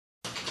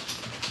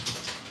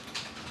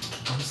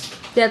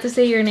You have to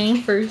say your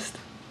name first.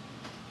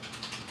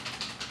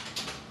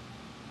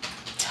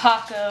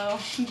 Taco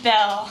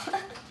Bell.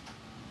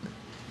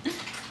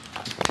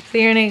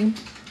 Say your name.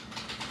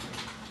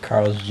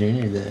 Carl's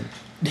Jr. then.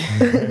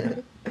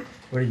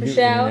 What are you doing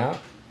out?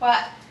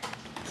 What?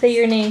 Say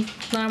your name.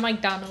 Not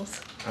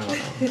McDonald's. I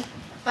don't know.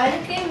 My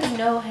nickname is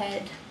No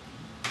Head.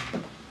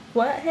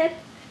 What head?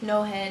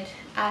 No Head.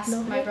 Ask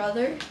No my Head?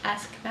 brother.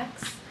 Ask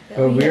Max.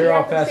 But we're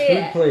all fast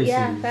food places.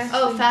 Yeah, fast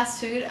Oh, food. fast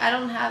food. I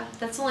don't have.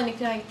 That's the only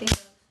nickname I can think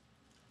of.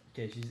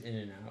 Okay, she's in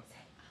and out.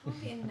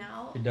 Okay,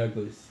 now. You're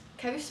Douglas.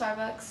 Can I have your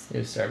Starbucks? You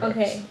have Starbucks.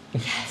 Okay.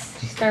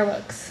 Yes.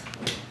 Starbucks.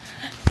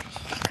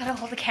 Gotta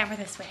hold the camera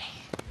this way.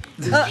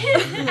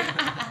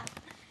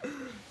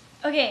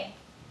 Okay.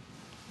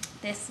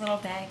 This little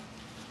bag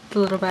The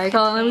little bag.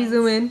 Hold on, let me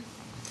zoom in.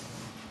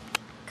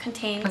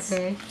 contains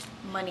Okay.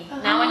 money.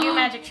 Now I do a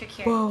magic trick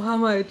here. Whoa, how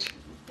much?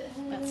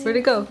 Let's Where'd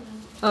it go?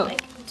 Oh.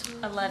 like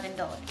 $11.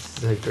 This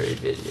is a great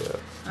video.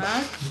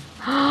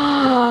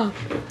 Huh?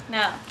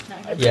 No.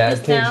 Yeah,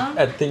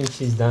 I I think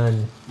she's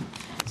done.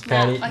 This,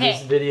 Patty, okay.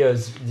 this video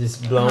is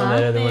just blowing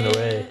that other one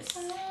away.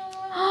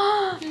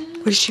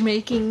 What is she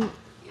making?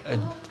 A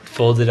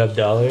folded up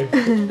dollar.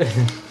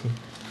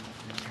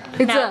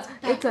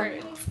 It's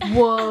a.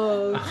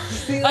 Whoa.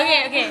 See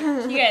that? Okay,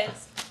 you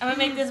guys. I'm gonna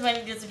make this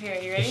money disappear.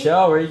 You ready?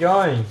 Michelle, where are you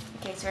going?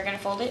 Okay, so we're gonna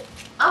fold it.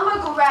 I'm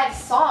gonna go write a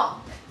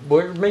song.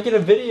 We're making a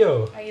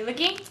video. Are you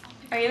looking?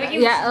 Are you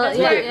looking? Yeah, Let's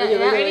yeah, work. yeah, Look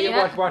at Ready?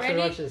 watch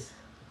Ready? this.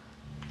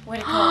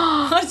 Where'd it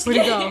go? Where'd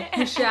it go?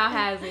 Michelle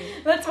has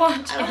it. Let's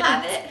watch I don't it.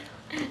 have it.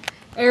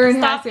 Aaron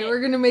Stop has it. it.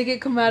 We're gonna make it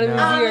come out of No.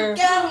 his ear.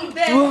 Gummy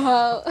bear.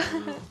 Wow.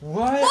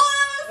 What?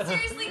 Oh, that was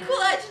seriously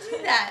cool. How'd you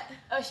do that?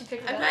 Oh, she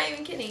picked it I'm up. not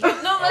even kidding.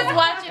 No, let's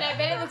watch it. I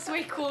bet it looks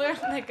way cooler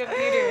on the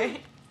computer.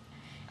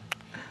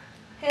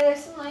 Hey,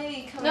 there's some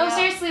lady coming No, out.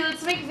 seriously,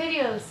 let's make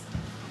videos.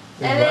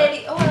 And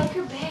lady, oh, I like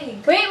her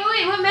bag.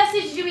 Wait, what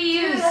message do we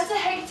Dude, use? that's a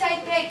heavy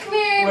tight bag. Come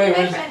here, Wait, my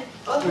where's- friend.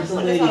 Oh, where's the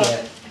it's lady not at?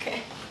 open.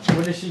 Okay.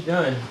 What has she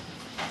done?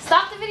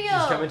 Stop the video.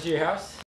 She's coming to your house?